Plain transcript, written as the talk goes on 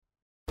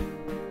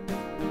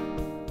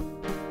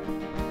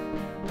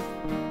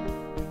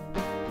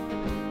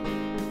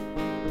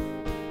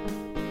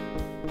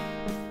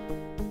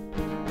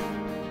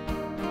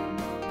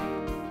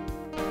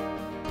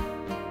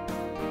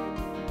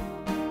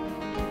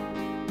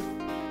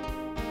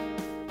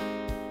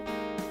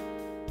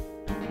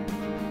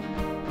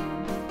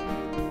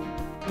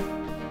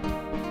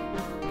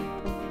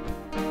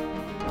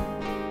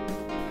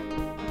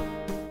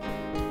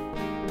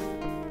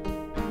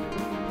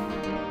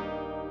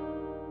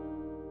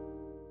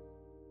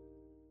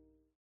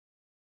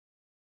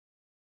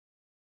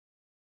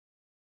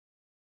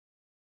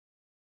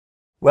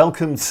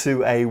Welcome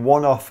to a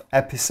one-off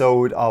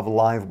episode of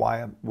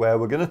Livewire, where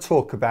we're going to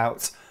talk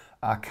about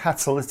our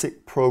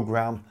catalytic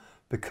program,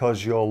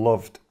 Because You're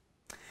Loved.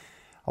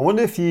 I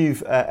wonder if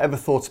you've ever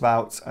thought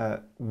about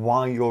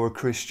why you're a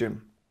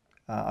Christian.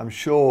 I'm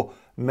sure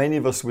many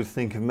of us would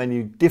think of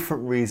many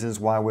different reasons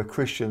why we're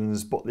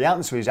Christians, but the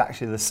answer is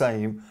actually the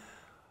same.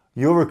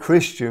 You're a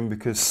Christian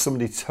because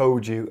somebody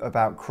told you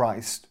about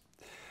Christ.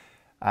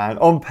 And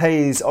on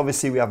Pays,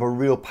 obviously, we have a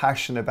real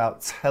passion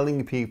about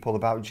telling people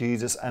about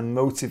Jesus and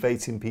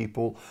motivating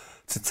people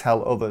to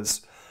tell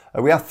others.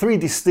 We have three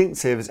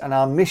distinctives, and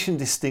our mission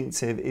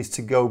distinctive is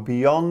to go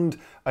beyond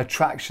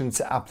attraction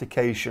to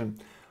application.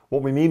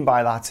 What we mean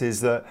by that is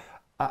that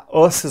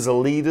us as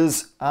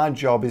leaders, our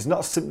job is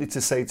not simply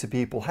to say to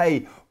people,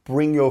 hey,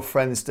 bring your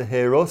friends to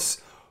hear us,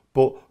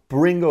 but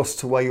bring us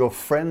to where your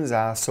friends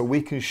are so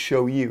we can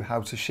show you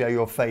how to share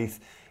your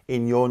faith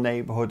in your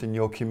neighborhood and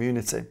your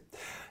community.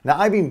 Now,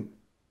 I've been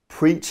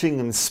preaching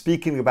and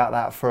speaking about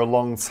that for a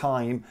long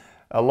time,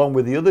 along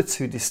with the other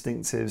two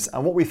distinctives.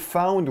 And what we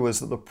found was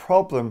that the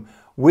problem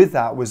with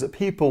that was that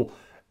people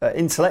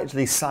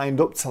intellectually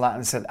signed up to that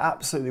and said,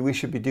 absolutely, we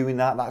should be doing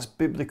that. That's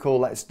biblical.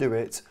 Let's do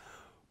it.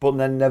 But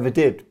then never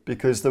did,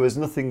 because there was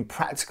nothing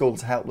practical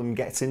to help them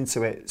get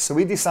into it. So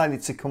we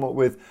decided to come up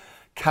with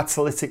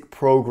catalytic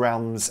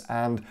programs.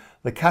 And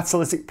the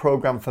catalytic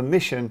program for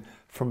mission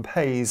from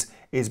Pays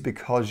is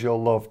Because You're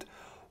Loved.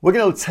 We're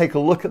going to take a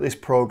look at this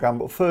program,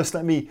 but first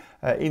let me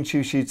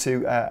introduce you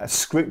to a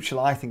scripture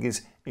I think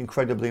is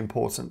incredibly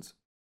important.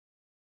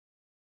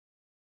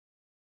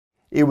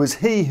 It was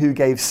He who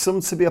gave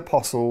some to be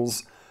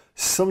apostles,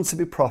 some to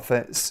be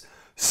prophets,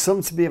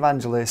 some to be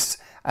evangelists,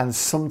 and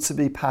some to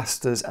be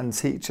pastors and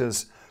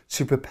teachers,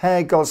 to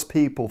prepare God's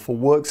people for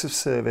works of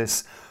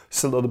service,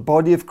 so that the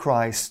body of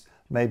Christ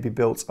may be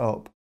built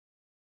up.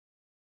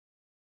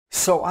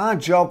 So our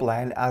job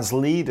then as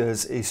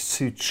leaders is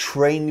to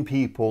train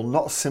people,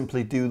 not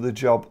simply do the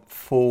job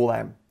for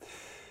them.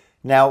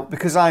 Now,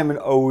 because I'm an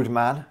old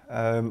man,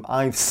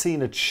 I've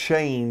seen a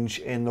change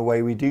in the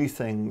way we do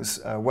things.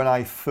 When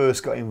I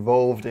first got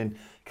involved in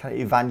kind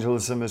of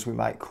evangelism, as we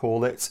might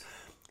call it,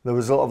 there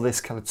was a lot of this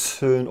kind of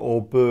turn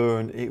or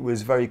burn. It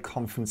was very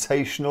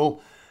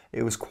confrontational.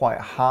 It was quite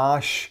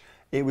harsh.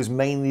 It was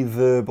mainly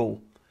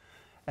verbal.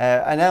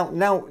 And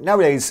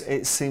nowadays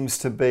it seems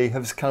to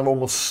have kind of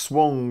almost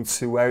swung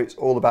to where it's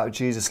all about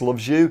Jesus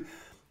loves you,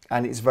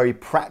 and it's very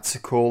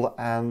practical,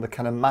 and the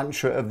kind of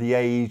mantra of the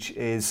age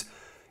is,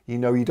 you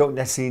don't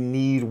necessarily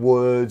need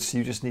words,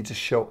 you just need to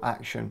show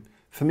action.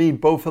 For me,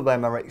 both of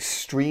them are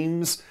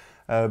extremes.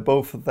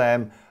 Both of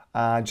them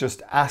are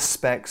just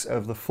aspects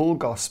of the full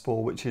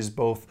gospel, which is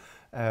both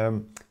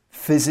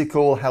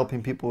physical,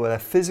 helping people with their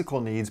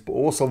physical needs, but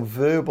also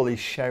verbally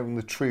sharing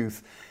the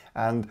truth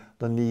and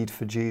the need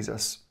for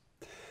Jesus.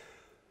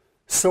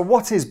 So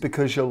what is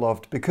Because You're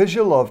Loved? Because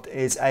You're Loved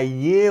is a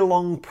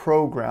year-long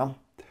program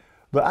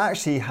that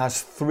actually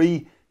has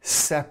three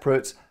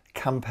separate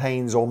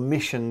campaigns or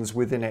missions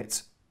within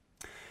it.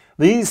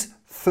 These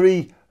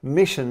three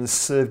missions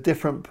serve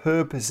different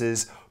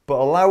purposes, but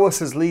allow us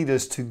as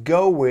leaders to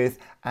go with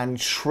and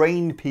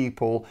train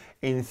people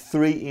in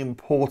three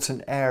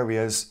important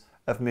areas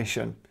of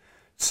mission: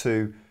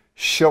 to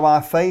show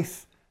our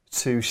faith,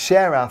 to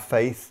share our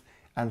faith,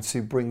 and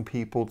to bring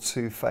people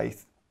to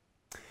faith.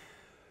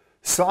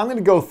 So I'm going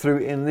to go through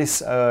in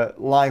this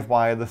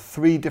Livewire the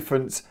three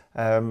different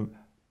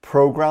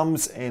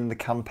programs in the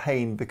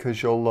campaign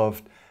Because You're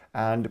Loved,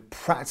 and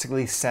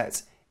practically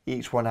set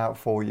each one out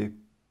for you.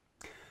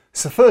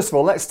 So first of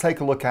all, let's take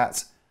a look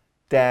at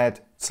Dared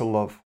to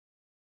Love.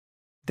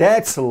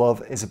 Dared to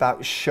Love is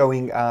about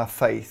showing our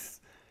faith.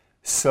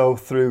 So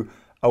through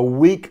a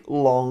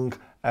week-long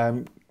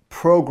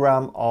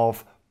program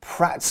of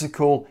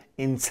practical,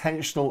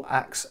 intentional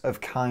acts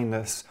of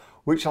kindness,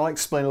 which I'll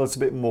explain a little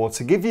bit more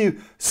to give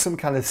you some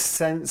kind of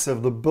sense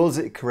of the buzz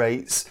it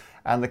creates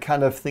and the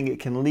kind of thing it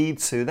can lead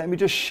to. Let me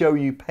just show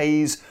you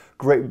Pays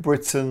Great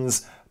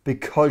Britain's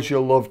Because You're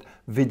Loved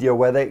video,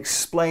 where they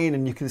explain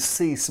and you can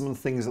see some of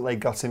the things that they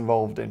got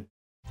involved in.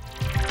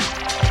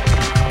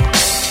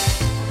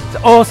 It's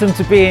awesome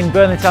to be in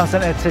Burnley Town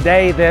Centre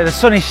today. The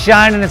sun is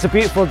shining, it's a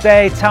beautiful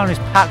day, town is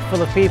packed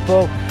full of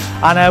people,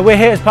 and we're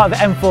here as part of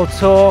the M4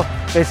 tour.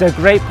 There's a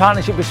great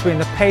partnership between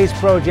the Pays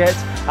Project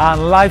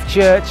and Life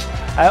Church.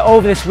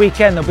 Over this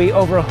weekend there'll be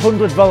over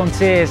 100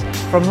 volunteers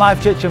from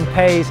Life Church and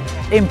Pays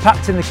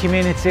impacting the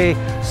community,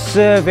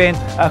 serving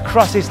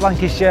across East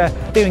Lancashire,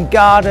 doing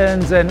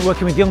gardens and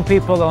working with young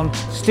people on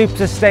Stoops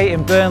Estate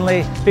in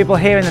Burnley. People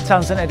here in the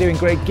town centre doing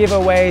great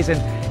giveaways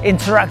and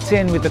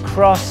interacting with the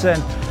cross.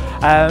 And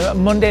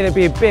Monday there'll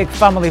be a big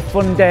family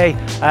fun day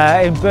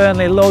in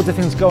Burnley, loads of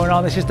things going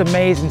on. It's just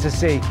amazing to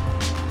see.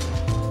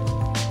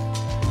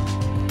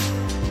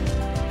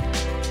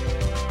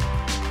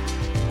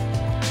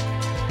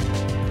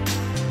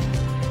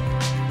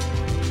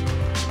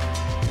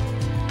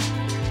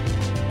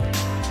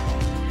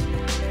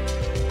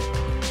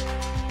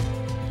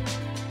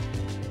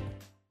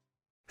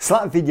 So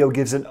that video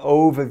gives an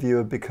overview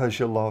of Because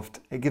You're Loved.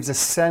 It gives a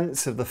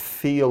sense of the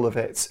feel of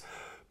it.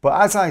 But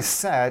as I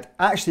said,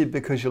 actually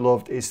Because You're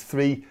Loved is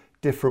 3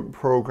 different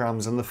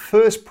programs, and the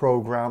first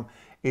program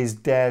is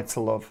Dare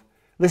to Love.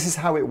 This is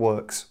how it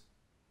works.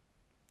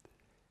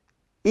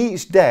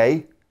 Each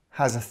day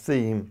has a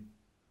theme.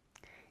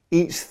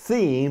 Each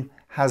theme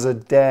has a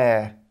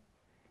dare.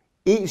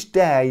 Each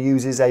dare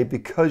uses a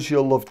Because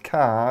You're Loved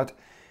card,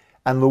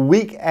 and the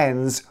week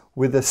ends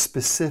with a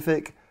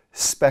specific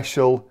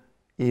special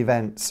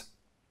event.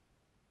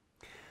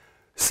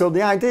 So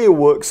the idea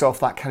works off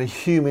that kind of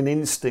human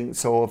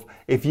instinct of,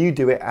 if you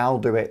do it, I'll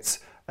do it,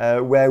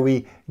 where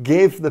we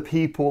give the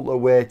people that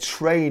we're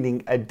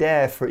training a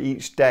dare for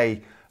each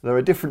day. There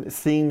are different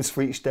themes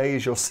for each day,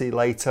 as you'll see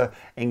later.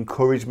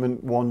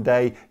 Encouragement one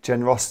day,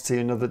 generosity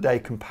another day,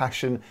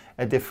 compassion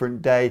a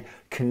different day,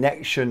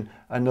 connection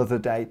another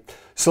day.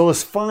 So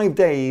there's 5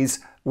 days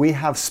we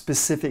have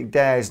specific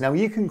dares. Now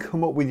you can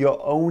come up with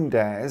your own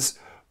dares,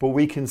 but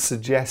we can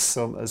suggest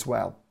some as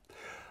well.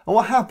 And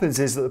what happens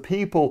is that the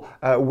people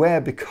wear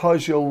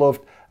Because You're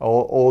Loved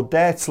or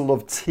Dare to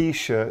Love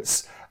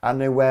t-shirts, and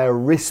they wear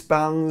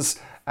wristbands,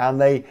 and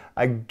they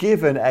are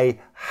given a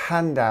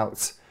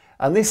handout.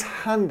 And this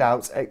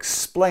handout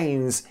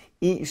explains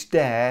each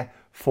dare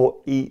for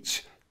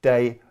each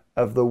day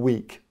of the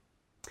week.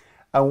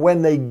 And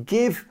when they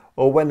give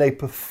or when they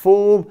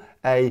perform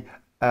a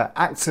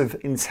act of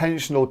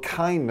intentional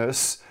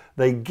kindness,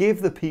 they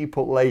give the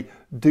people they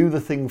do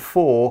the thing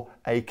for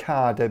a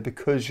card, a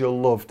Because You're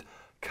Loved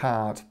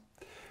card.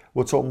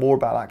 We'll talk more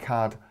about that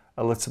card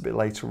a little bit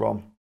later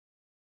on.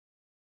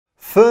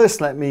 First,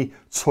 let me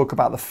talk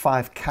about the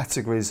 5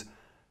 categories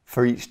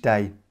for each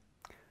day.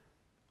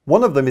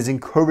 One of them is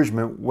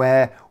encouragement,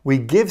 where we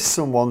give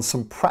someone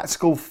some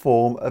practical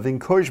form of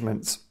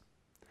encouragement.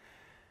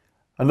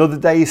 Another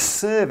day is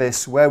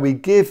service, where we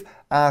give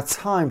our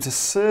time to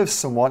serve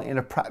someone in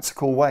a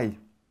practical way.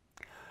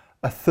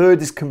 A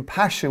third is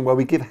compassion, where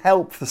we give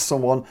help for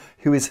someone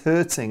who is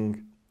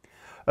hurting.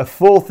 A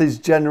fourth is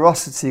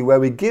generosity, where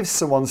we give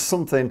someone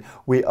something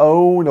we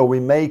own or we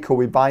make or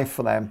we buy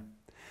for them.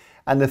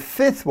 And the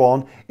 5th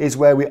one is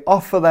where we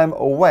offer them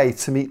a way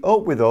to meet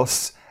up with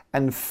us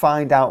and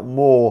find out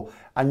more.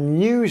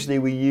 And usually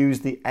we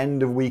use the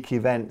end of week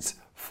event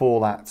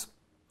for that.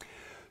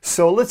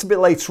 So a little bit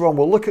later on,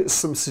 we'll look at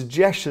some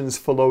suggestions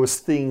for those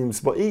themes,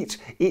 but each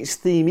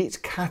theme,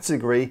 each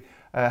category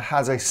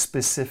has a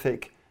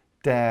specific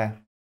dare.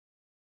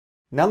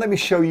 Now let me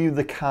show you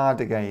the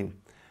card again.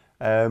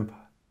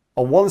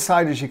 On one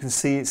side, as you can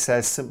see, it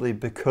says simply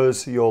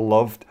Because You're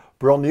Loved,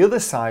 but on the other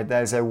side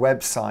there's a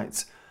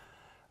website.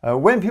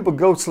 When people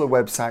go to the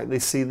website, they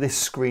see this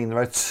screen. There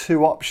are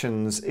 2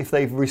 options. If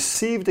they've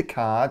received a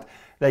card,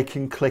 they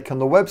can click,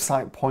 and the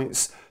website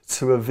points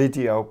to a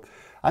video.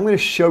 I'm going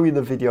to show you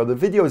the video. The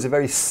video is a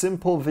very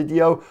simple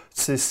video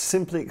to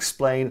simply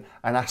explain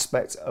an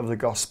aspect of the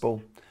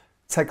gospel.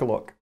 Take a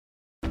look.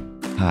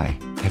 Hi,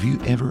 have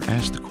you ever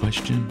asked the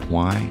question,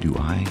 why do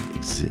I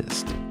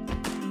exist?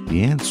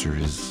 The answer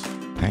is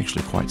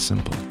actually quite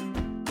simple.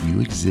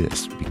 You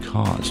exist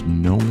because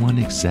no one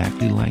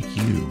exactly like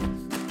you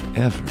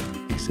ever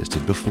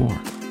existed before.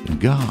 And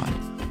God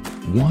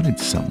wanted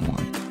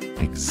someone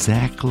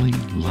exactly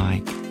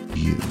like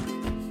you.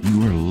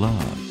 You are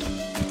loved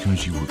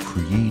because you were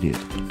created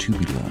to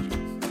be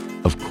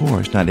loved. Of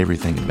course, not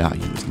everything about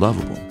you is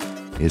lovable,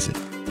 is it?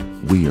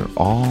 We are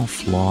all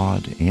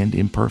flawed and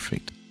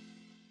imperfect.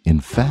 In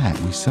fact,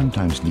 we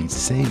sometimes need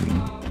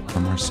saving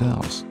from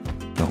ourselves,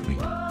 don't we?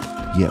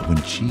 Yet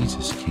when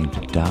Jesus came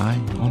to die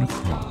on a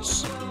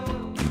cross,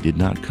 He did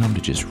not come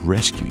to just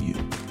rescue you.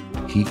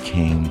 He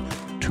came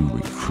to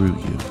recruit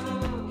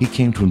you. He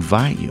came to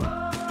invite you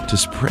to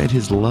spread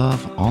His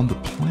love on the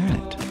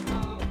planet.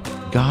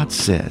 God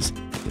says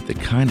that the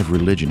kind of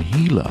religion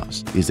He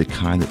loves is the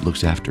kind that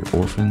looks after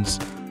orphans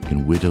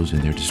and widows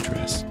in their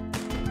distress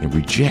and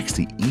rejects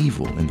the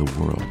evil in the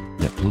world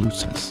that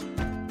pollutes us.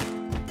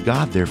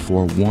 God,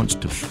 therefore, wants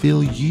to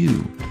fill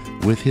you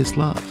with His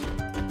love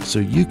so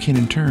you can,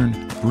 in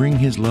turn, bring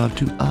His love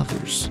to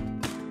others.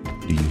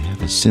 Do you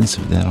have a sense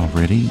of that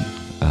already?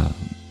 A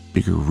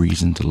bigger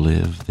reason to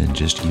live than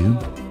just you?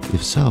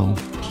 If so,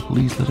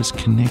 please let us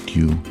connect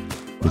you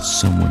with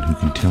someone who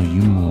can tell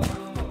you more.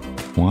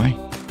 Why?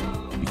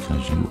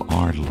 Because you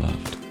are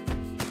loved.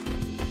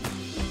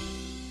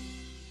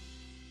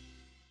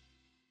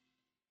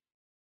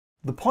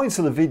 The point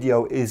of the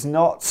video is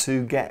not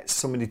to get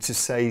somebody to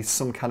say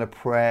some kind of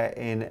prayer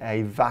in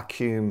a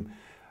vacuum.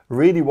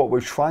 Really what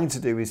we're trying to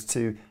do is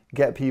to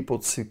get people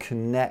to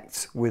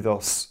connect with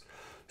us.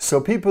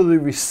 So people who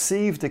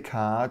received a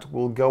card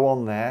will go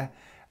on there,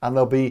 and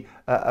there'll be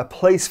a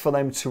place for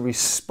them to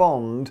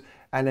respond,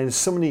 and then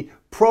somebody,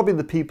 probably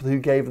the people who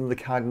gave them the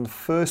card in the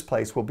first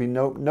place, will be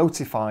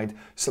notified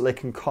so they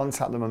can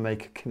contact them and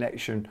make a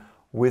connection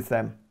with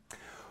them.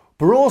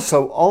 But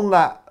also on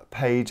that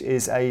page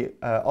is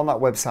on that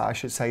website, I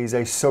should say, is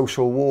a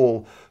social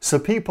wall. So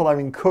people are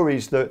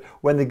encouraged that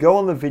when they go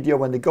on the video,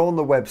 when they go on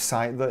the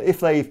website, that if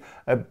they've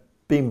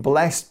been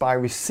blessed by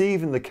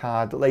receiving the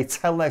card, that they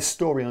tell their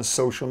story on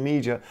social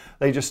media.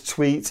 They just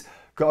tweet,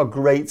 got a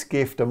great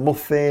gift, a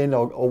muffin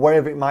or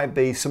whatever it might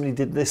be. Somebody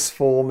did this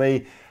for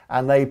me,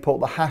 and they put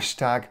the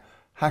hashtag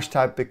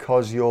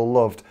because you're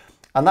loved.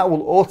 And that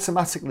will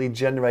automatically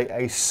generate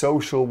a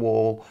social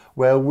wall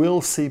where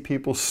we'll see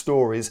people's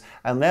stories,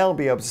 and they'll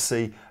be able to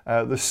see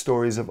the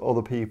stories of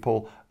other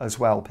people as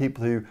well.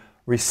 People who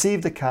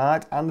received a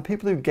card and the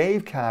people who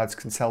gave cards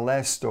can tell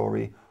their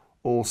story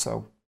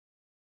also.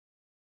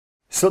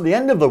 So at the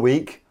end of the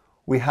week,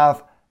 we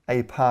have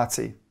a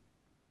party.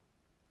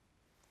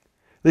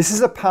 This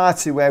is a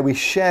party where we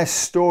share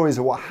stories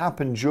of what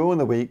happened during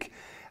the week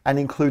and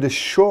include a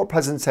short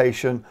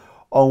presentation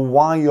on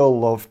why you're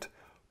loved,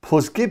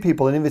 plus give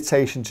people an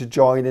invitation to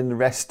join in the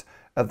rest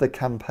of the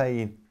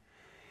campaign.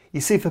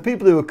 You see, for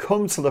people who have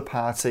come to the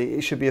party,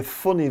 it should be a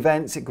fun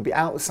event. It could be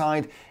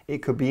outside, it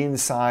could be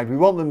inside. We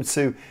want them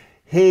to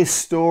hear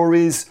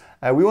stories.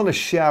 We want to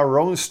share our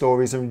own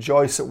stories and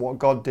rejoice at what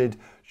God did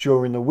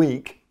during the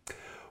week.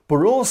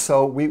 But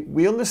also,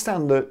 we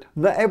understand that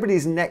not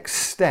everybody's next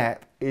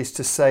step is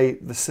to say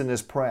the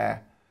sinner's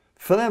prayer.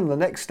 For them, the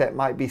next step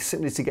might be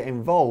simply to get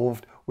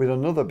involved with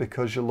another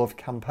Because You Love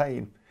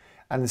campaign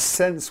and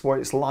sense what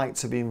it's like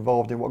to be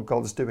involved in what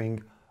God's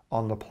doing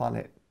on the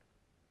planet.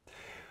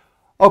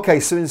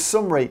 Okay, so in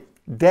summary,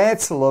 Dare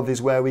to Love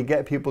is where we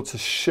get people to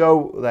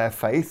show their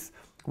faith.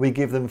 We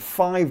give them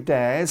 5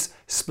 dares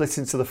split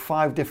into the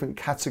 5 different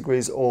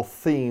categories or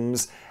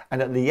themes,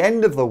 and at the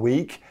end of the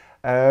week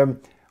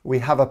we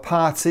have a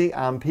party,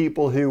 and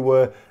people who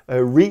were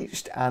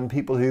reached and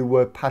people who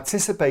were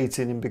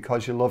participating in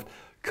Because You Loved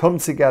come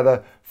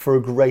together for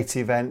a great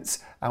event,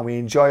 and we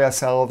enjoy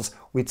ourselves.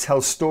 We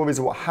tell stories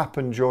of what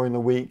happened during the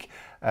week,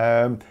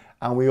 and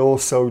we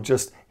also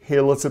just hear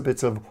a little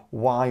bit of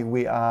why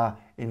we are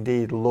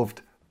indeed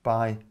loved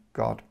by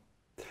God.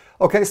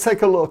 Okay, let's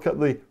take a look at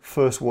the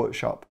first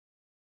workshop.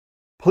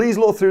 Please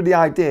look through the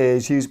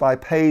ideas used by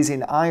Pays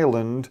in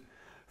Ireland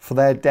for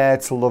their Dare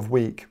to Love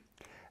week.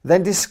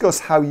 Then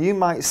discuss how you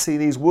might see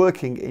these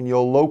working in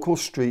your local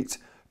street,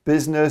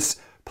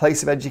 business,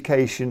 place of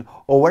education,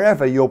 or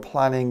wherever you're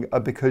planning a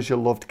Because You're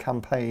Loved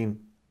campaign.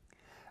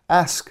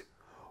 Ask,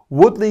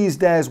 would these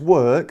dares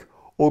work,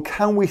 or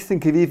can we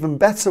think of even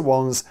better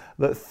ones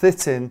that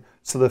fit in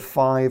to the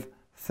 5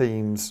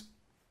 themes?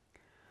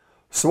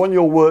 So on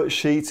your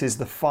worksheet is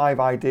the 5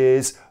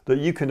 ideas that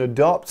you can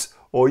adopt,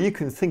 or you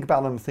can think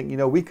about them and think, you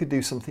know, we could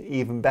do something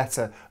even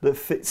better that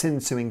fits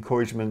into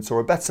encouragement or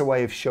a better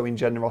way of showing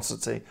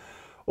generosity.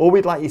 All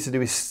we'd like you to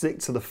do is stick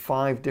to the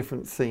 5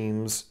 different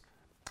themes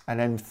and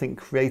then think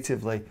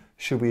creatively.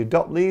 Should we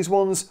adopt these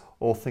ones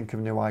or think of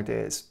new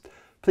ideas?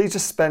 Please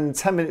just spend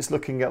 10 minutes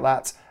looking at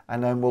that,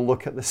 and then we'll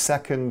look at the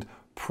second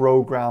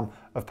program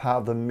of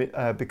part of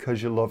the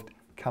Because You Loved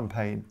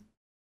campaign.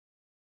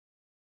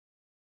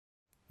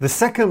 The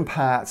second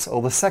part,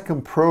 or the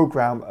second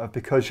program of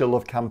Because You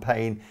Loved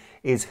campaign,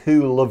 is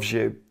Who Loves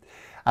You?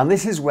 And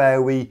this is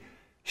where we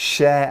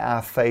share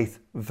our faith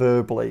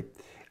verbally.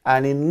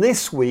 And in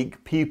this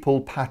week,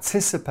 people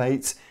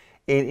participate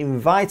in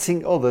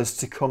inviting others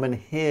to come and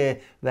hear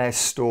their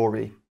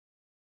story.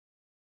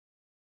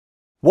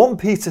 1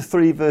 Peter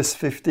 3 verse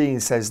 15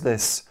 says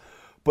this,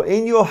 "But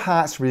in your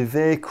hearts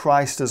revere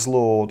Christ as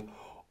Lord.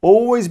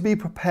 Always be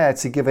prepared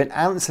to give an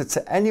answer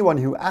to anyone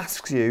who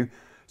asks you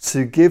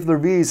to give the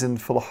reason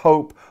for the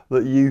hope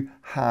that you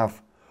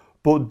have.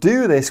 But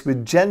do this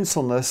with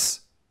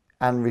gentleness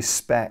and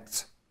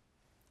respect."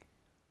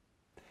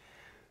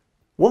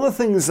 One of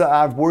the things that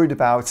I've worried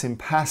about in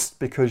past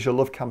Because You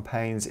Love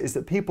campaigns is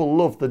that people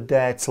love the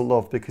Dare to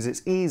Love because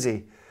it's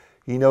easy.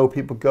 You know,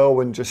 people go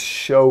and just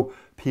show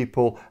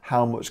people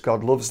how much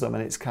God loves them,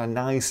 and it's kind of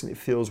nice and it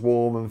feels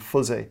warm and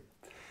fuzzy.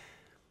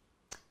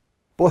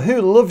 But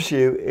Who Loves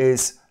You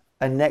is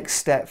a next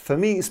step. For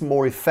me, it's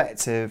more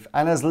effective.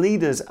 And as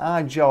leaders,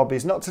 our job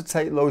is not to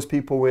take those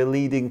people we're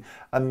leading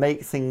and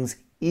make things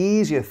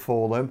easier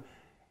for them.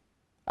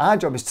 Our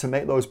job is to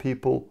make those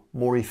people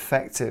more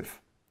effective.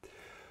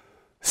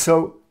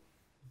 So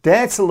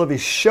Dare to Love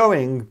is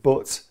showing,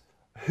 but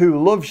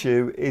Who Loves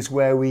You is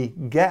where we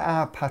get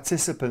our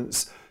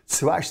participants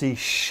to actually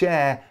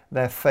share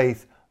their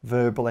faith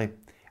verbally.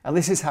 And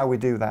this is how we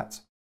do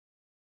that.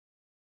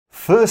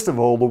 First of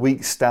all, the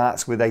week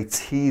starts with a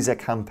teaser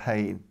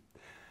campaign.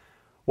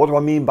 What do I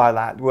mean by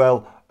that?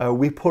 Well,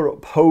 we put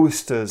up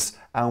posters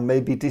and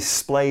maybe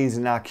displays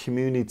in our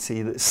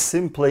community that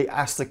simply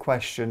ask the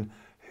question,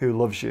 who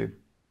loves you?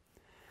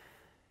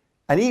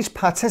 And each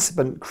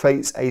participant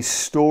creates a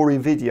story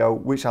video,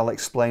 which I'll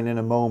explain in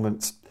a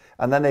moment,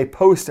 and then they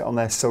post it on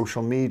their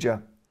social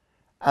media.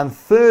 And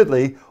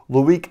thirdly, the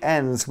week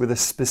ends with a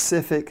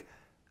specific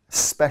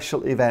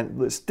special event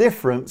that's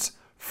different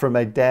from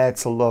a Dare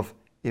to Love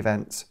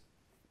event.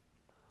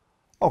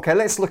 Okay,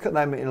 let's look at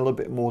them in a little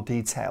bit more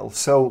detail.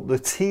 So the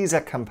teaser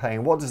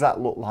campaign, what does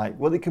that look like?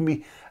 Well, it can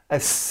be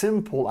as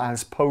simple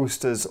as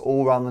posters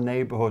all around the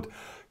neighborhood.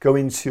 Go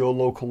into your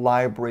local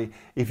library.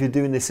 If you're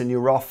doing this in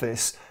your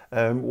office,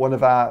 one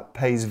of our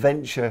Pays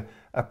Venture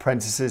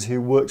apprentices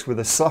who works with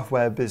a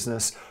software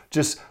business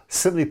just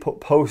simply put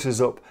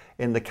posters up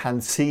in the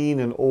canteen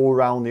and all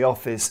around the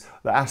office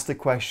that ask the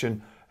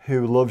question,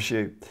 who loves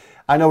you?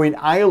 I know in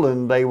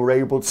Ireland they were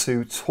able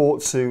to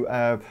talk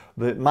to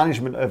the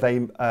management of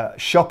a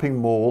shopping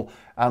mall,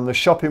 and the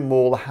shopping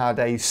mall had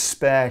a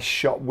spare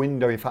shop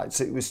window. In fact,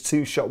 it was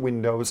 2 shop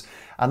windows,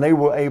 and they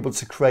were able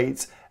to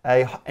create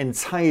an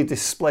entire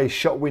display,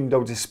 shop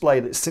window display,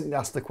 that simply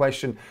asked the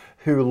question,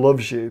 who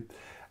loves you?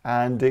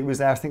 And it was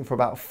there, I think, for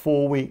about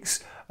 4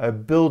 weeks,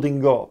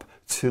 building up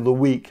to the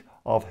week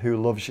of Who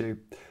Loves You.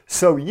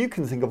 So you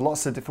can think of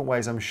lots of different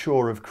ways, I'm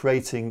sure, of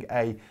creating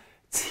a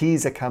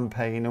teaser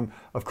campaign. And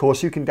of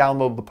course, you can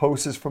download the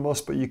posters from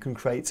us, but you can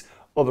create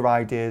other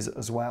ideas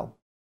as well.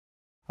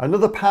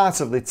 Another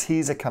part of the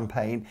teaser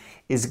campaign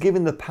is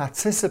giving the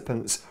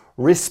participants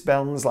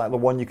wristbands like the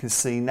one you can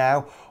see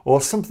now,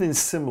 or something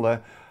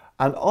similar,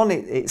 and on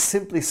it, it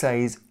simply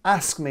says,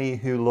 ask me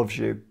who loves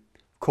you.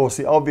 Of course,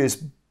 the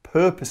obvious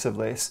purpose of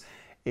this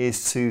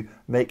is to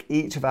make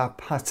each of our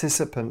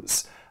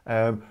participants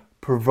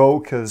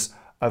provokers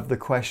of the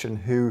question,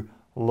 who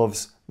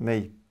loves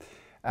me?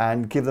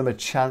 And give them a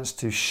chance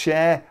to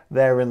share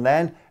there and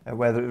then,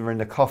 whether they're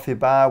in a coffee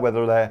bar,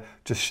 whether they're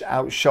just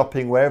out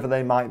shopping, wherever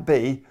they might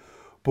be,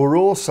 but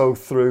also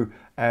through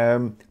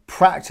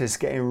practice,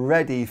 getting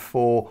ready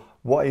for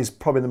what is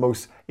probably the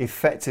most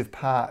effective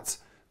parts,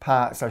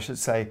 I should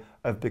say,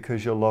 of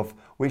Because You're Loved,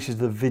 which is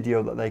the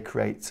video that they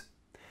create.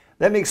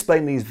 Let me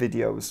explain these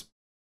videos.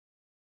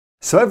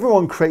 So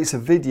everyone creates a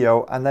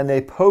video and then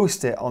they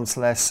post it onto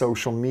their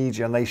social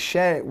media and they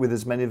share it with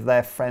as many of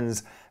their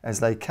friends as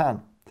they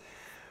can.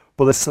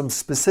 But there's some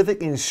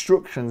specific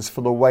instructions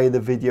for the way the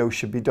video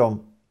should be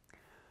done.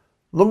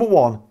 Number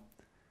 1,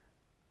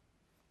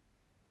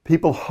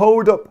 people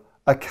hold up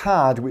a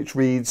card which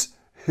reads,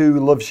 who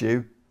loves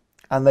you?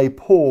 And they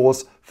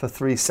pause for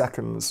 3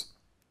 seconds.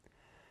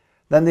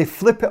 Then they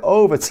flip it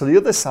over to the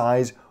other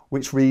side,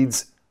 which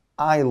reads,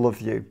 I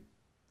love you.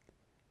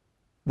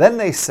 Then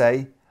they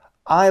say,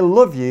 I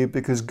love you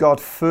because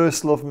God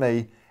first loved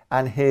me,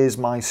 and here's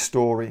my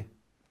story.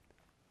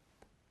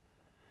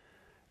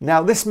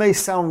 Now, this may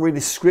sound really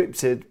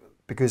scripted,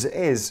 because it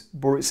is,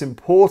 but it's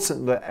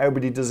important that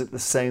everybody does it the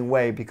same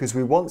way, because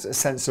we want a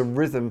sense of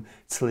rhythm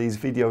to these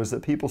videos,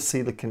 that people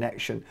see the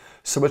connection.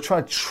 So we're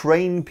trying to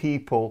train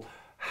people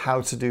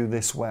how to do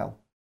this well.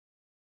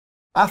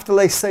 After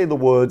they say the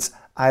words,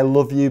 I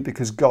love you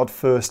because God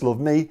first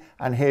loved me,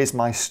 and here's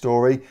my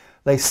story,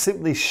 they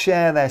simply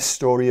share their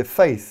story of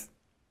faith.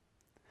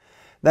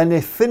 Then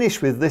they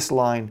finish with this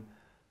line,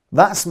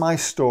 that's my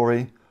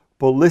story,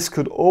 but this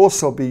could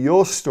also be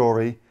your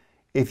story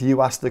if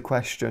you ask the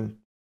question.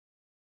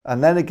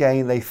 And then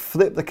again, they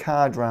flip the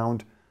card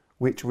round,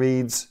 which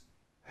reads,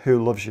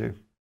 who loves you?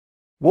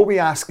 What we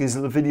ask is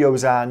that the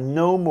videos are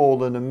no more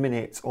than a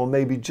minute, or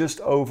maybe just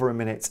over a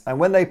minute. And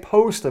when they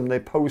post them to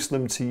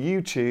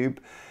YouTube,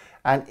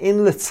 and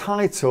in the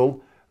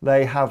title,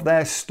 they have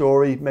their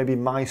story, maybe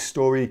my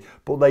story,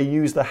 but they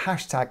use the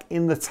hashtag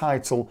in the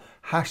title,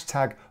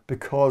 hashtag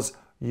because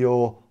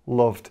you're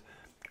loved.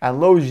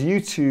 And those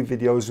YouTube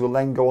videos will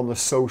then go on the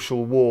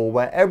social wall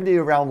where everybody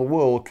around the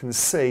world can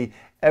see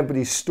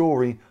everybody's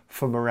story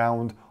from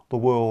around the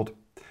world.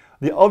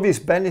 The obvious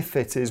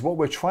benefit is what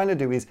we're trying to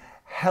do is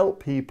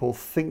help people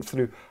think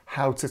through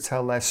how to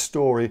tell their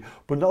story,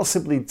 but not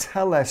simply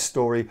tell their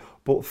story,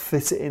 but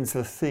fit it into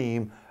the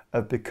theme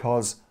of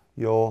because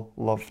you're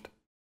loved.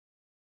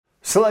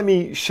 So let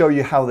me show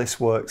you how this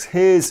works.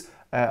 Here's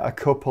a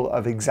couple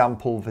of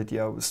example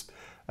videos.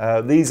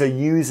 These are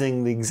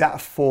using the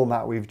exact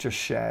format we've just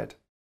shared.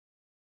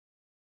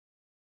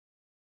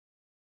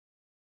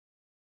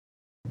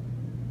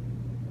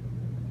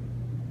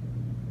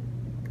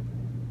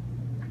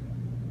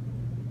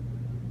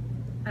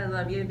 I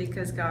love you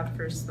because God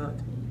first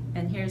loved me,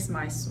 and here's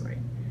my story.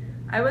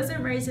 I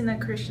wasn't raised in a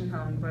Christian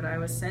home, but I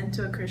was sent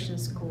to a Christian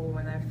school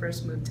when I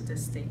first moved to the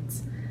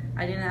States.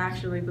 I didn't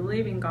actually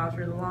believe in God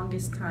for the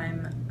longest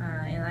time,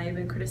 and I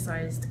even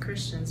criticized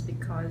Christians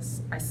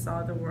because I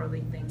saw the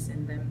worldly things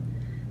in them.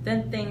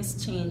 Then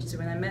things changed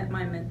when I met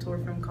my mentor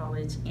from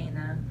college,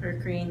 Anna. Her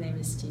Korean name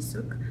is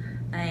Jisuk,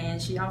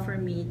 and she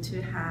offered me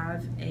to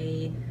have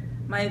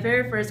my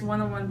very first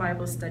one-on-one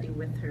Bible study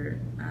with her.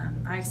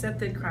 I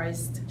accepted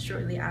Christ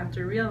shortly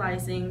after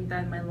realizing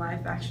that my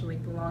life actually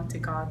belonged to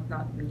God,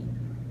 not me.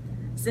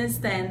 Since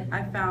then,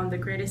 I found the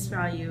greatest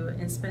value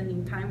in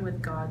spending time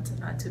with God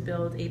to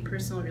build a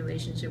personal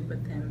relationship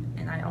with Him,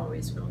 and I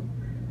always will.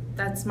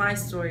 That's my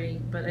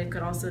story, but it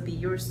could also be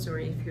your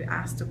story if you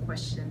ask the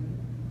question,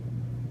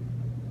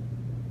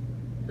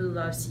 who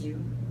loves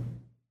you?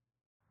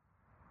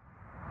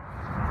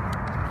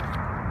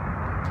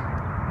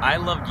 I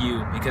loved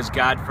you because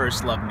God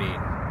first loved me.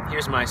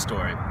 Here's my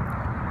story.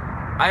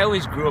 I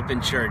always grew up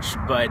in church,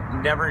 but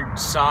never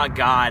saw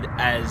God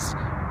as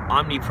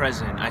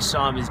omnipresent. I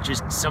saw Him as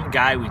just some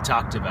guy we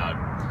talked about.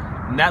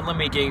 And that led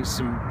me getting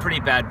some pretty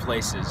bad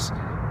places.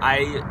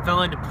 I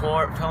fell into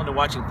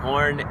watching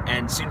porn,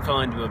 and soon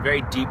fell into a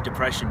very deep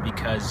depression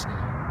because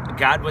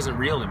God wasn't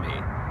real to me.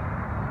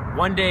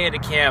 One day at a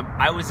camp,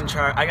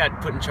 I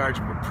got put in charge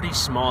of a pretty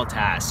small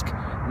task,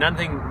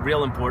 nothing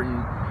real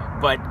important,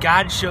 but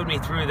God showed me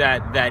through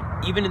that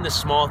even in the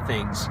small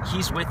things,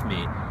 He's with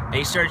me. And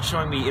He started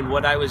showing me in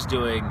what I was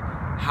doing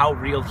how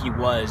real He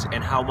was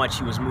and how much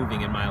He was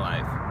moving in my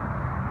life.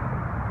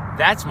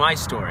 That's my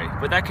story,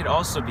 but that could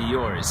also be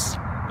yours.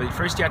 But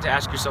first you have to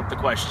ask yourself the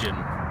question.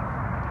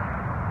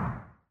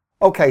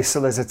 Okay, so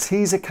there's a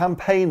teaser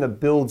campaign that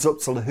builds up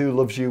to the Who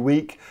Loves You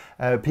week.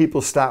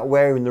 People start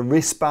wearing the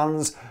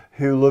wristbands,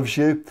 Who Loves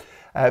You.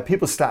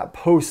 People start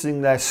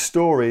posting their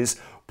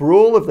stories, but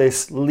all of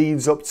this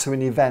leads up to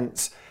an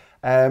event.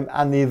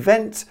 And the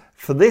event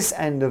for this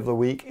end of the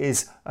week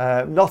is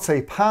not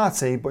a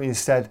party, but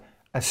instead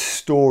a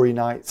story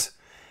night.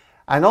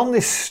 And on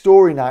this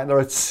story night, there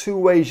are two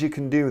ways you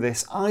can do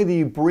this. Either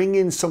you bring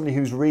in somebody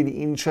who's really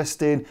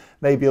interested,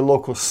 maybe a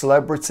local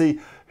celebrity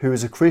who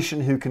is a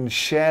Christian who can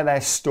share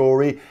their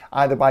story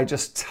either by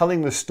just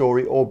telling the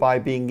story or by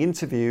being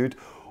interviewed.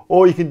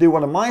 Or you can do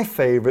one of my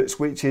favorites,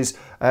 which is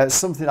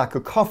something like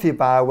a coffee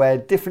bar where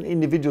different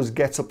individuals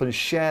get up and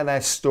share their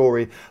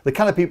story. The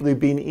kind of people who've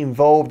been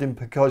involved in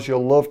Because You're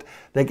Loved,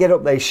 they get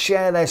up, they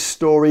share their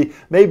story,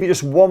 maybe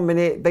just 1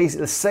 minute,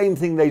 basically the same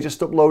thing they just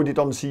uploaded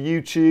onto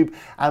YouTube,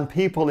 and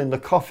people in the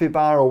coffee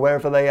bar or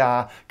wherever they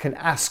are can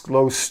ask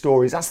those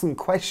stories, ask them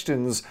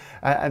questions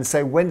and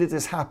say, when did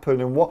this happen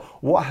and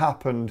what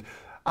happened?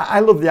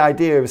 I love the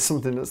idea of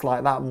something that's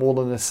like that more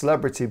than a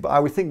celebrity, but I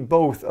would think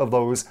both of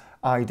those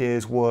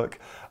ideas work.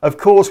 Of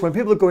course, when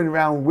people are going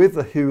around with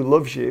the Who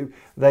Loves You,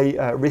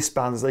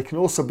 wristbands, they can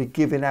also be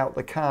giving out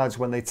the cards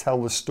when they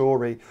tell the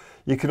story.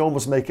 You can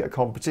almost make it a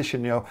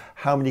competition,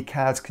 how many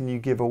cards can you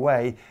give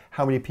away?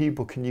 How many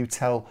people can you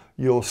tell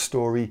your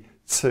story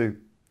to?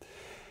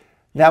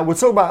 Now, we'll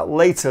talk about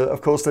later,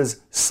 of course, there's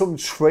some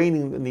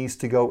training that needs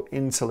to go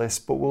into this,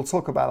 but we'll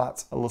talk about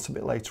that a little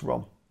bit later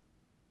on.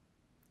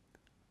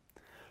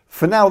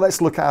 For now,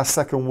 let's look at our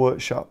second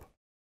workshop.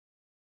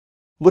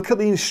 Look at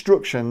the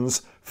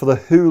instructions for the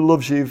Who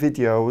Loves You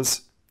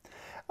videos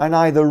and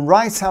either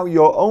write out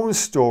your own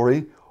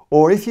story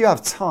or, if you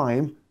have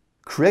time,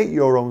 create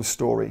your own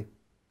story.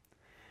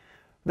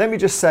 Let me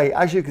just say,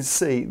 as you can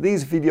see,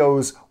 these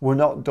videos were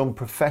not done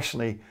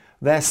professionally.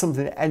 They're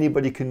something that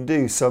anybody can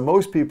do. So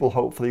most people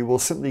hopefully will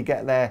simply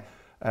get their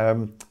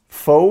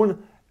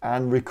phone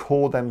and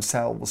record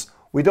themselves.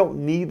 We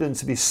don't need them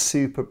to be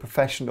super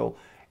professional.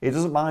 It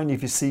doesn't mind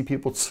if you see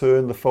people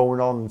turn the phone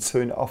on and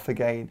turn it off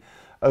again,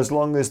 as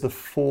long as the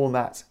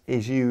format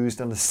is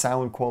used and the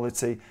sound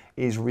quality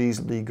is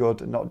reasonably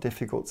good and not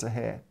difficult to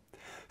hear.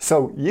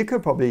 So you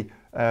could probably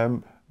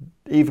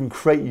even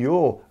create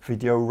your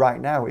video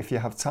right now if you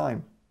have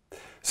time.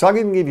 So I'm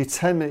going to give you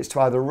 10 minutes to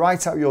either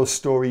write out your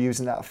story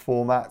using that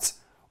format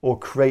or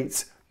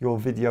create your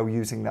video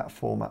using that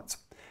format.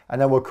 And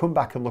then we'll come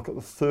back and look at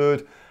the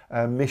third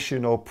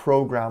mission or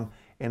program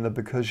in the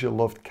Because You're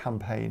Loved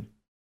campaign.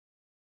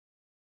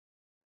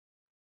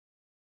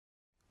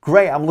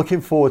 Great, I'm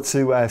looking forward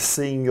to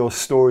seeing your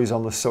stories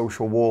on the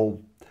social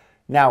wall.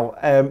 Now,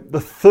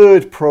 the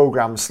third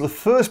program, so the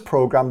first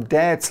program,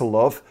 Dare to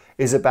Love,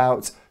 is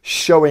about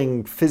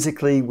showing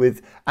physically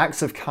with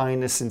acts of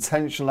kindness,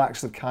 intentional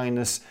acts of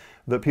kindness,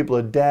 that people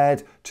are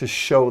dared to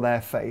show their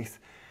faith.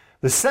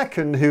 The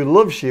second, Who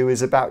Loves You,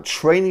 is about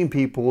training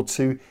people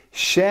to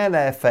share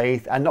their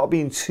faith and not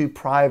being too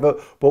private,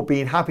 but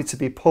being happy to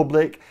be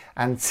public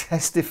and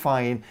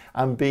testifying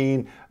and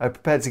being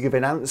prepared to give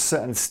an answer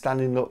and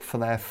standing up for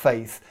their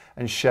faith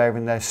and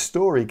sharing their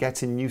story,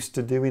 getting used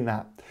to doing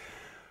that.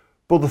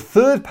 But the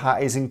third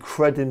part is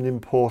incredibly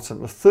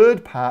important. The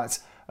third part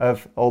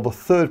the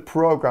third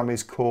program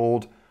is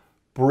called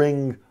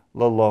Bring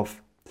the Love.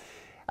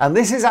 And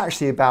this is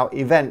actually about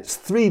events,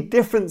 3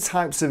 different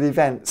types of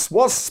events.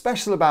 What's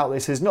special about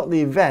this is not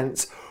the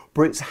event,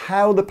 but it's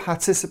how the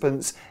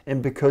participants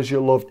in Because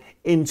You're Loved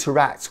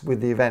interact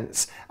with the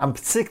events, and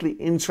particularly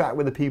interact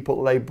with the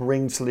people that they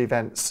bring to the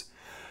events.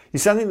 You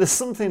see, I think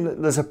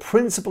there's a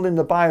principle in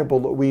the Bible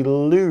that we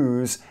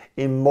lose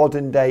in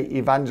modern day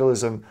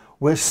evangelism.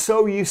 We're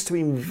so used to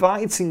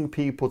inviting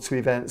people to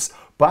events,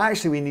 but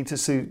actually we need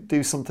to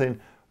do something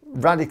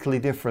radically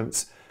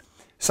different.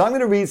 So I'm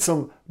going to read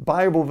some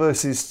Bible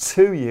verses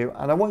to you,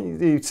 and I want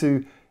you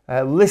to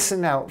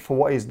listen out for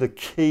what is the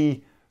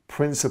key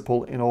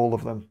principle in all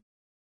of them.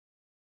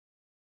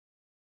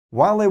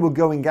 While they were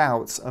going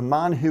out, a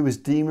man who was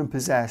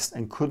demon-possessed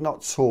and could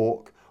not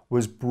talk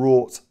was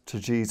brought to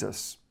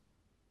Jesus.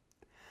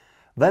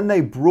 Then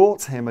they brought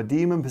to him a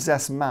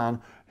demon-possessed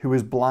man who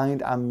was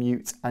blind and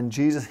mute, and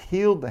Jesus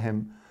healed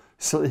him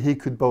so that he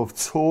could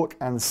both talk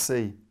and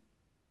see.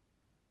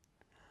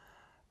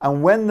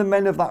 And when the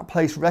men of that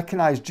place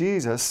recognized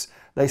Jesus,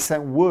 they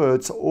sent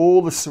word to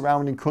all the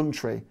surrounding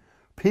country.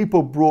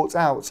 People brought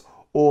out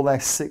all their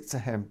sick to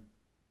him.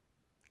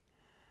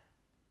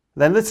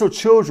 Then little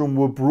children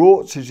were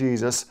brought to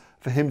Jesus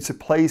for him to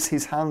place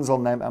his hands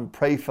on them and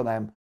pray for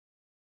them.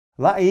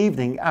 That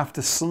evening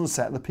after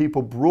sunset, the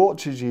people brought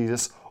to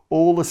Jesus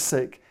all the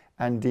sick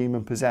and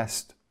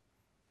demon-possessed.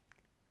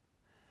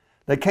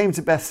 They came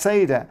to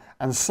Bethsaida,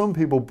 and some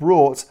people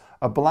brought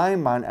a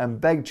blind man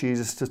and begged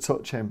Jesus to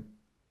touch him.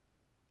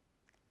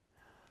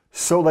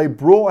 So they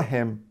brought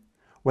him.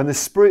 When the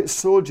spirit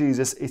saw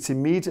Jesus, it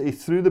immediately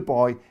threw the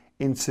boy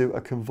into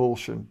a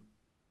convulsion.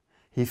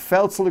 He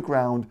fell to the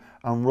ground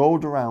and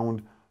rolled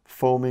around,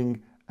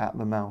 foaming at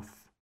the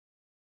mouth.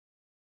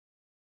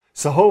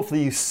 So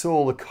hopefully you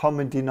saw the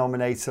common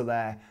denominator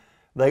there.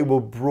 They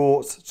were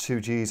brought to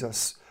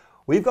Jesus.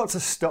 We've got to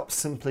stop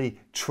simply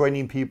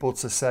training people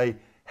to say,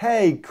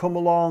 hey, come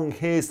along,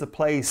 here's the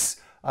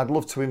place, I'd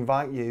love to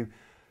invite you,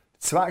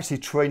 to actually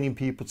training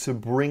people to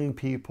bring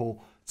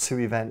people to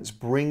events,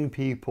 bring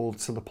people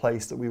to the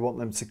place that we want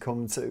them to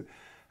come to.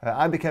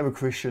 I became a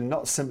Christian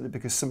not simply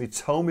because somebody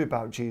told me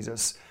about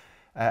Jesus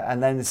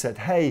and then said,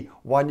 hey,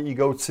 why don't you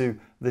go to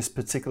this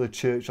particular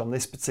church on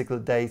this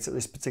particular date at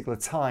this particular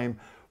time?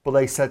 But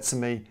they said to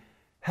me,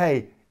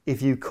 hey,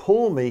 if you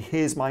call me,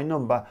 here's my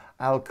number,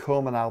 I'll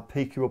come and I'll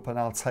pick you up and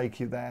I'll take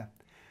you there.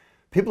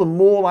 People are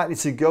more likely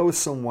to go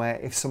somewhere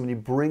if somebody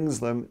brings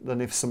them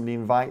than if somebody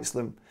invites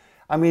them.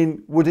 I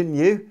mean, wouldn't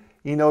you?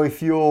 You know,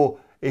 if you're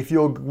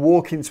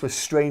walking into a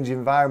strange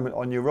environment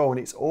on your own,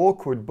 it's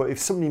awkward. But if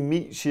somebody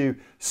meets you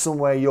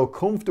somewhere you're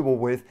comfortable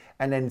with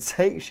and then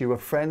takes you, a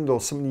friend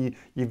or somebody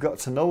you've got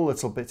to know a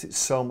little bit, it's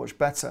so much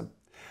better.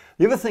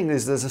 The other thing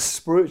is there's a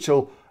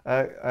spiritual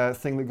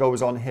thing that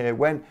goes on here.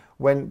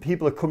 When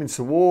people are coming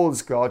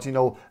towards God, you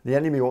know, the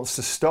enemy wants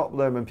to stop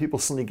them and people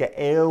suddenly get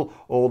ill,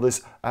 or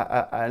there's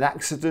an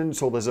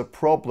accident, or there's a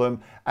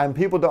problem, and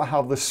people don't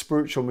have the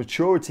spiritual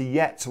maturity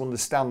yet to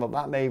understand that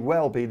that may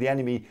well be the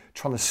enemy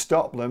trying to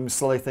stop them.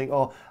 So they think,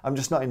 oh, I'm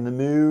just not in the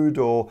mood,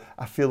 or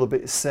I feel a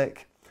bit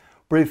sick.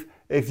 But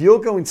if you're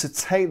going to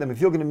take them,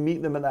 if you're going to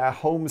meet them at their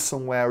home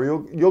somewhere, or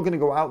you're going to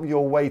go out of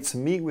your way to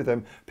meet with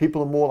them,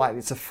 people are more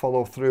likely to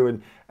follow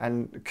through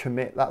and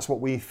commit. That's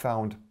what we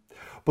found.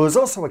 But there's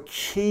also a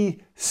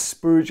key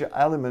spiritual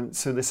element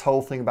to this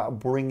whole thing about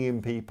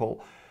bringing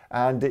people.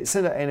 And it's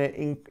in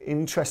an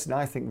interesting,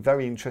 I think,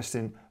 very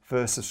interesting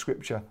verse of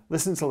scripture.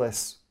 Listen to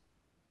this.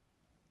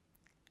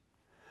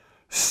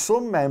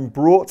 Some men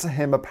brought to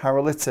him a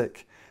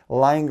paralytic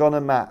lying on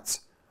a mat.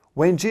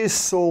 When Jesus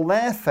saw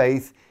their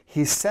faith,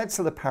 he said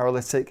to the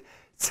paralytic,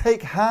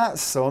 "Take heart,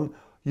 son,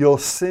 your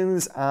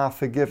sins are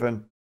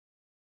forgiven."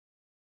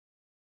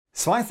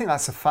 So I think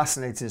that's a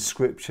fascinating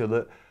scripture,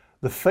 that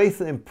the faith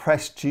that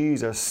impressed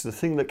Jesus, the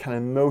thing that kind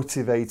of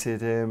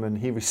motivated him and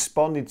he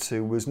responded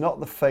to, was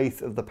not the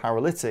faith of the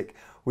paralytic.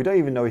 We don't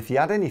even know if he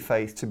had any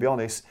faith, to be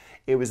honest.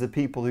 It was the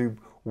people who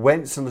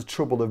went to the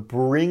trouble of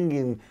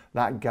bringing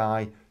that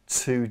guy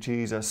to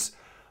Jesus.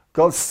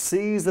 God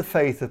sees the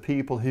faith of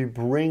people who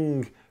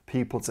bring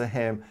people to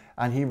him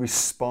and he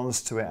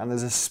responds to it. And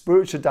there's a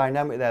spiritual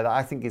dynamic there that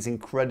I think is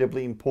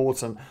incredibly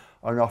important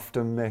and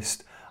often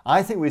missed.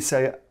 I think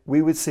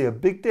we would see a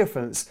big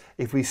difference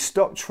if we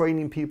stopped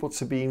training people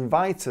to be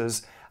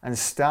inviters and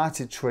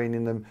started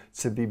training them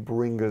to be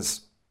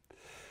bringers.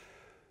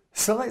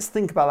 So let's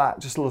think about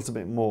that just a little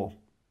bit more.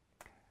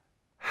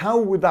 How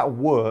would that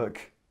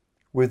work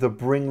with the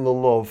Bring the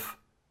Love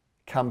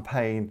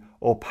campaign,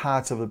 or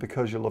part of the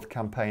Because You Love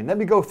campaign? Let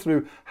me go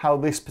through how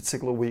this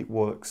particular week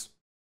works.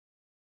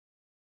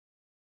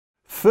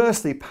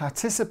 Firstly,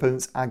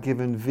 participants are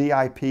given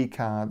VIP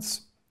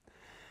cards.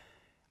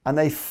 And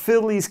they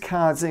fill these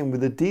cards in with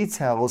the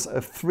details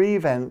of 3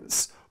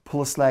 events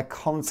plus their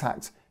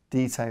contact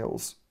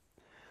details.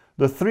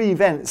 The 3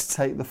 events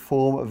take the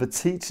form of a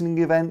teaching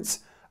event,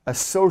 a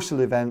social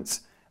event,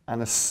 and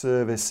a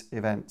service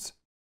event.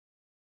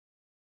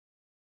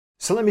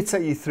 So let me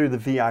take you through the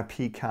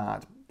VIP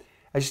card.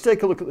 As you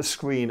take a look at the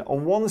screen,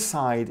 on one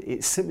side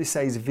it simply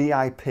says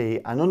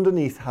VIP, and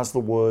underneath has the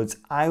words,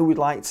 "I would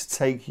like to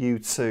take you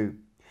to."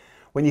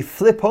 When you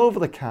flip over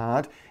the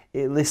card,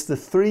 it lists the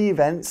 3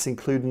 events,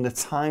 including the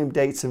time,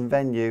 date and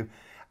venue,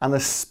 and the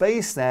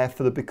space there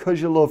for the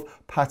Because You Love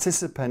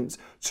participants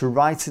to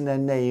write in their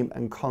name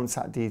and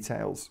contact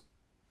details.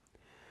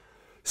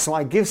 So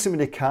I give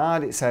somebody a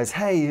card, it says,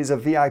 hey, here's a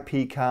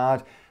VIP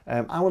card,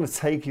 I want to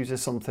take you to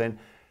something.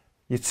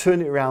 You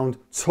turn it around,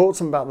 talk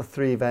to them about the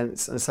 3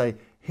 events and say,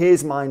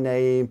 here's my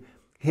name,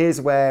 here's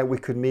where we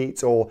could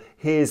meet, or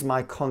here's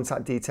my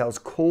contact details,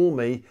 call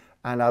me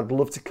and I'd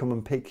love to come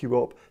and pick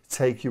you up,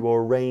 take you,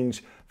 or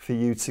arrange for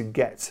you to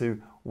get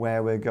to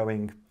where we're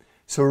going.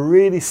 So a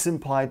really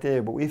simple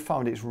idea, but we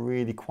found it's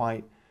really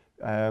quite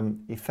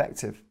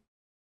effective.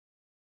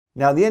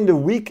 Now at the end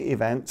of week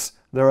events,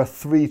 there are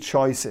 3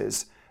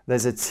 choices.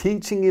 There's a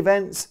teaching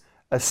event,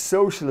 a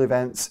social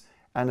event,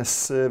 and a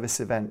service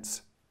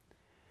event.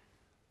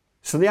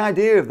 So the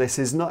idea of this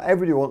is not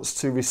everybody wants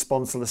to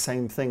respond to the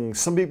same thing.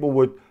 Some people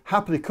would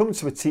happily come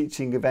to a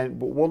teaching event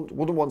but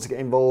wouldn't want to get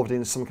involved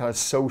in some kind of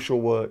social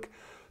work.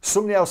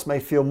 Somebody else may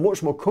feel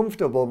much more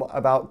comfortable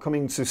about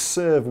coming to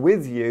serve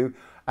with you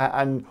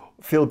and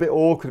feel a bit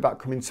awkward about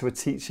coming to a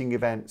teaching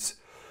event.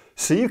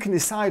 So you can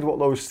decide what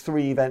those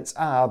 3 events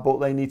are, but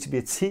they need to be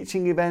a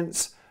teaching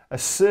event, a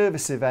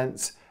service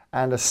event,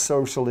 and a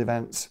social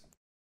event.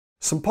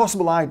 Some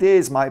possible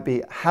ideas might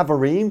be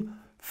Havarim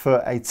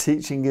for a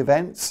teaching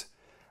event,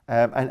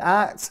 an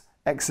art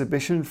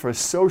exhibition for a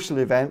social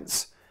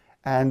event,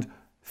 and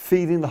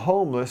feeding the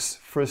homeless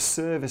for a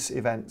service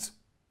event.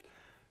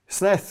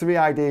 So there are 3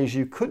 ideas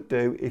you could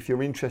do if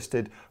you're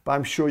interested, but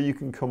I'm sure you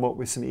can come up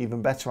with some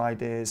even better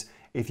ideas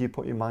if you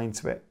put your mind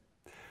to it.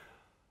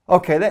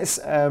 Okay, let's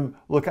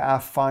look at our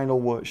final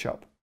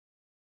workshop.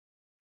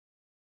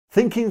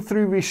 Thinking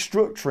through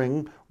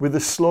restructuring with the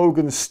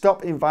slogan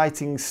 "Stop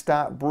inviting,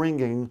 start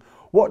bringing,"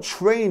 what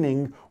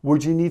training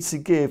would you need to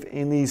give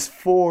in these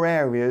 4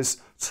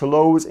 areas to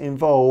those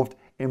involved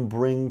in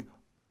Bring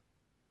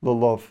the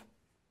Love?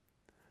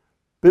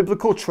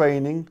 Biblical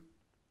training,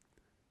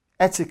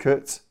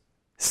 etiquette,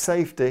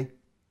 safety,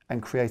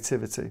 and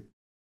creativity.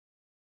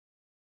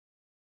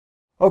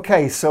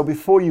 Okay, so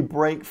before you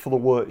break for the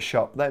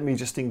workshop, let me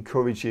just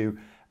encourage you,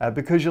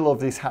 because Your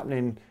Love is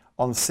happening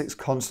on 6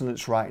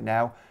 continents right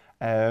now,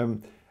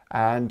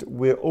 and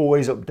we're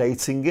always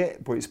updating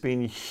it, but it's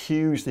been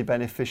hugely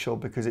beneficial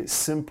because it's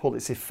simple,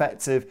 it's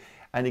effective,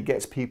 and it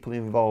gets people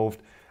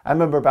involved. I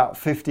remember about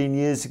 15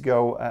 years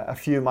ago, a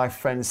few of my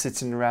friends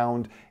sitting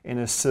around in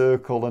a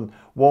circle, and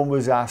one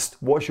was asked,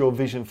 "What's your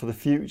vision for the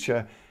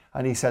future?"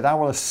 And he said, "I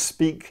want to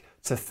speak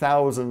to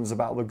thousands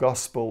about the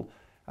gospel."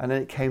 And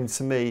then it came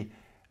to me,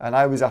 and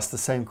I was asked the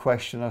same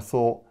question. I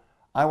thought,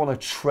 I want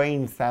to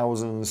train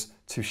thousands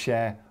to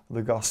share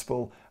the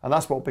gospel. And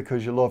that's what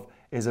Because You Love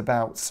is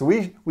about. So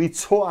we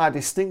taught our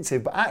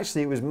distinctive, but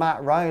actually it was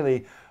Matt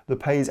Riley, the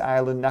Pays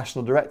Island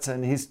National Director,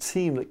 and his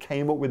team that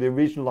came up with the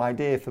original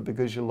idea for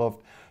Because You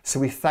Loved. So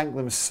we thank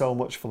them so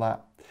much for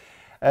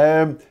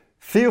that.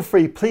 Feel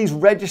free, please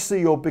register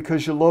your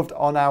Because You Loved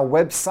on our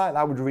website.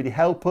 That would really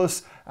help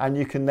us, and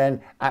you can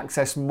then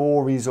access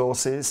more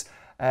resources.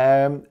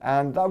 And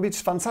that would be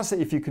just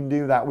fantastic if you can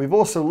do that. We've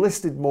also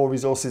listed more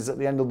resources at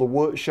the end of the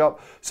workshop.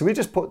 So we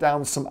just put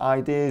down some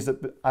ideas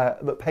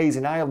that Pays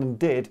in Ireland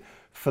did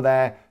for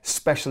their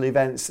special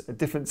events at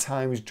different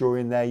times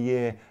during their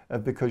year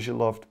of Because You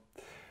Loved.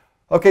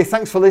 Okay,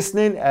 thanks for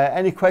listening.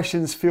 Any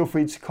questions, feel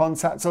free to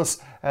contact us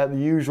at the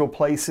usual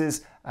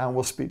places, and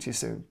we'll speak to you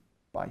soon.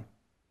 Bye.